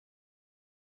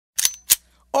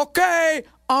Okay,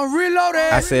 I'm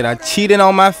reloaded. I said I cheated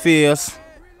on my fears,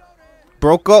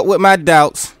 broke up with my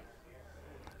doubts,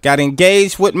 got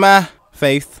engaged with my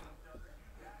faith.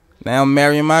 Now I'm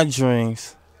marrying my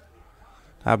dreams.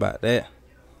 How about that?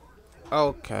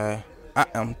 Okay, I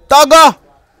am Thugger.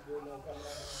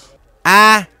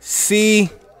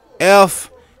 ICFN2.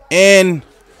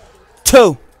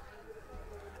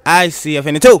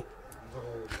 ICFN2.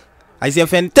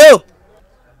 ICFN2.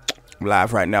 I'm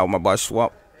live right now with my boy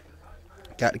Swamp.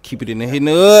 Got to keep it in the hood.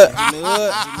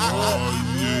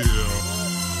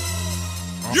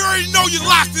 You already know you're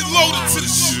locked and loaded to the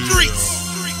streets.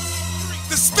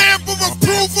 The stamp of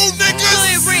approval,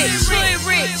 niggas.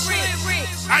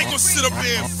 I ain't gonna sit up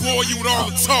here and bore you with all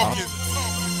the talking.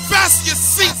 Fasten your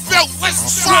seatbelt,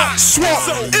 let's rock.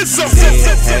 It's a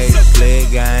Haiti Slang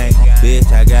gang,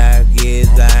 bitch, I got kids,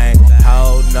 I ain't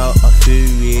holding up a few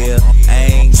real. I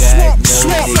ain't got no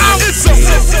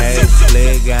niggas. Haiti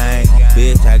Slang gang,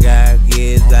 bitch, I got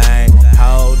kids, I ain't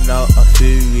holding up a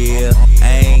few real.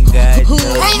 I ain't got no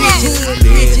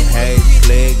niggas. Haiti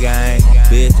Slang gang,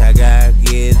 bitch, I got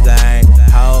kids, I ain't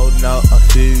holding up a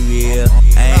few real.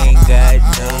 I ain't got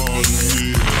no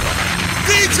niggas.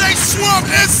 DJ Swamp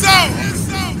Izzo,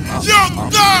 Young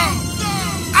Dog.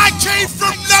 I came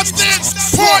from nothing,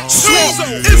 part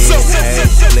 2. Izzo. Haiti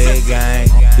Slang gang,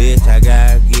 bitch, I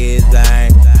got kids, I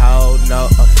ain't holding up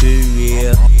a few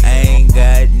real. I ain't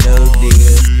got no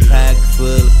niggas. Pocket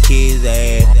full of kids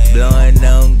ass, blowing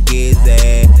on kids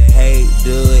ass. Hate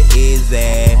do it is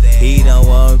ass. He don't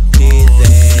want kids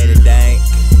ass to dank.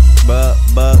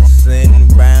 Bucks in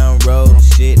the brown road,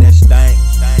 shit that stank.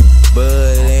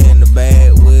 Bud in the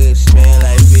backwood, smell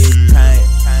like bitch tank.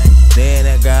 Then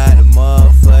I got a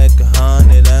motherfucking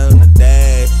 100 on the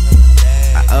dash.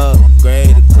 I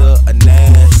upgraded to a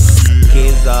NAS.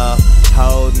 Kids are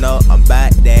holding up, I'm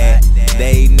back that.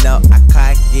 They know I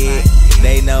cock it,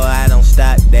 they know I don't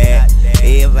stop that.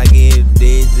 If I get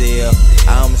diesel,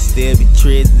 I'ma still be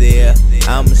Trizzle,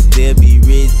 I'ma still be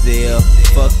Rizzel.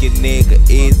 Fucking nigga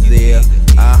Izzy,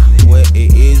 what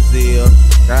it is there.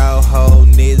 Girl hold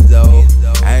Nizzo,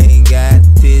 I ain't got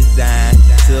design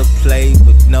to play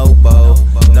with no bow.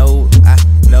 No,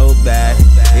 nobody,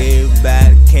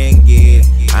 everybody can get it.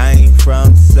 I ain't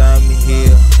from some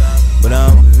hill, but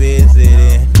I'm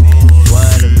visiting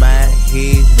one of my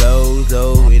heroes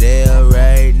over there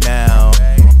right now.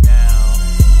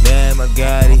 Damn, I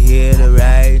gotta hit it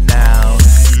right now.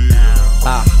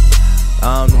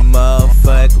 I'm the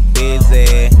motherfucker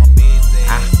busy.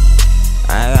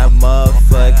 I got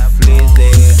motherfucking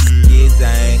flizzy. Kids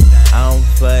ain't, I don't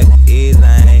fuck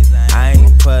anything. I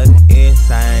ain't fucking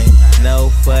insane. No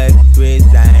fuck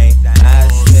prison. I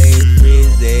stay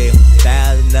frizzy.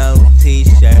 1,000 on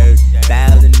t-shirts,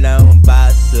 1,000 on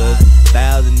boxers,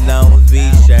 1,000 on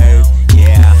v-shirts.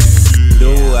 Yeah,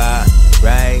 do I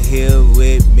right here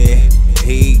with me.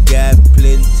 He got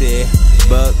plenty,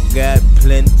 Buck got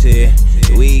plenty.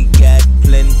 We got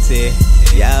plenty.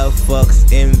 Y'all fucks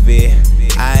envy.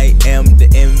 I am the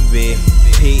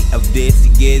MVP of this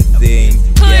gizzy.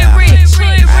 Yeah, I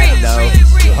know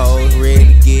you hoes ready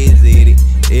to get it.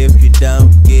 If you don't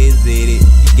get it,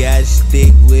 you gotta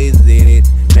stick with it.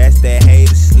 That's that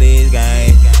Haiti Slang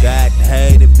gang. Got the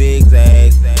Haiti big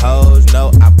ass. Hoes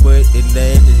know I put it in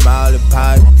the small and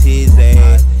parties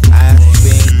ass. I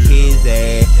spin kids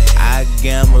ass. I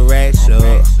got my racks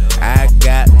up. I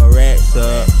got my racks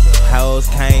up. Hoes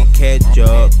can't catch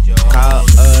up. Call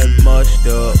us mushed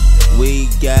up. We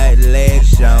got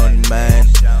legs on, man.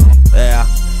 Yeah,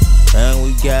 and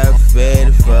we got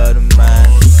fed for the man.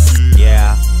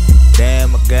 Yeah,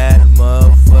 damn, I got a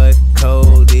motherfucking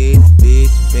cold. This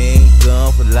bitch been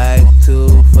gone for like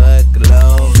 2 fucking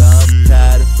long. I'm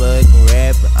tired of fucking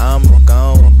rapping. I'ma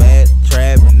go back to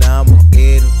trapping. I'ma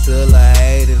get him till I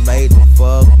hate it. Make the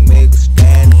fuck nigga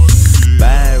stand.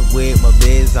 Buying with my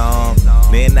biz on.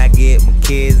 Then I get my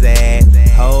kids ass.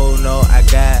 Oh no, I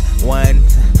got one.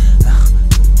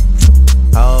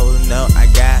 Oh no, I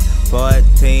got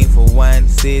 14 for 1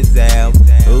 sizzle.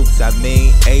 Oops, I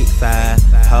mean 8-5.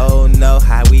 Oh no,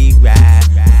 how we ride.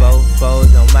 4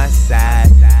 fours on my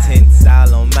side, 10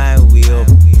 all on my wheel.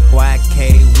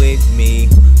 YK with me,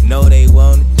 know they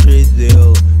want a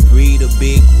trizzle. Free the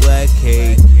big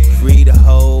YK, free the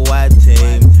whole Y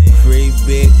team. Free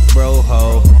big bro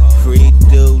ho, free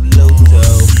dude Luto.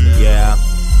 Yeah,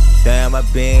 damn, I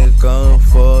been gone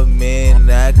for a minute.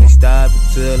 I can't stop it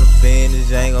till I'm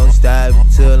finished. Ain't gon' stop it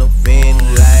till I'm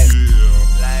finished. Like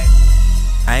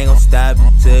I ain't gon' stop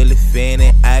it till it's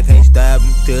finished. I can't stop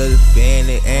it till it's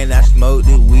finished. And I smoke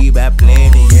the weed by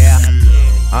plenty. Yeah,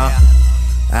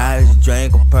 I just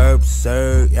drank a purple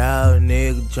syrup. Y'all Y'all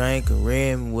nigga drinking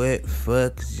rim, what the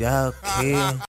fuck is y'all care?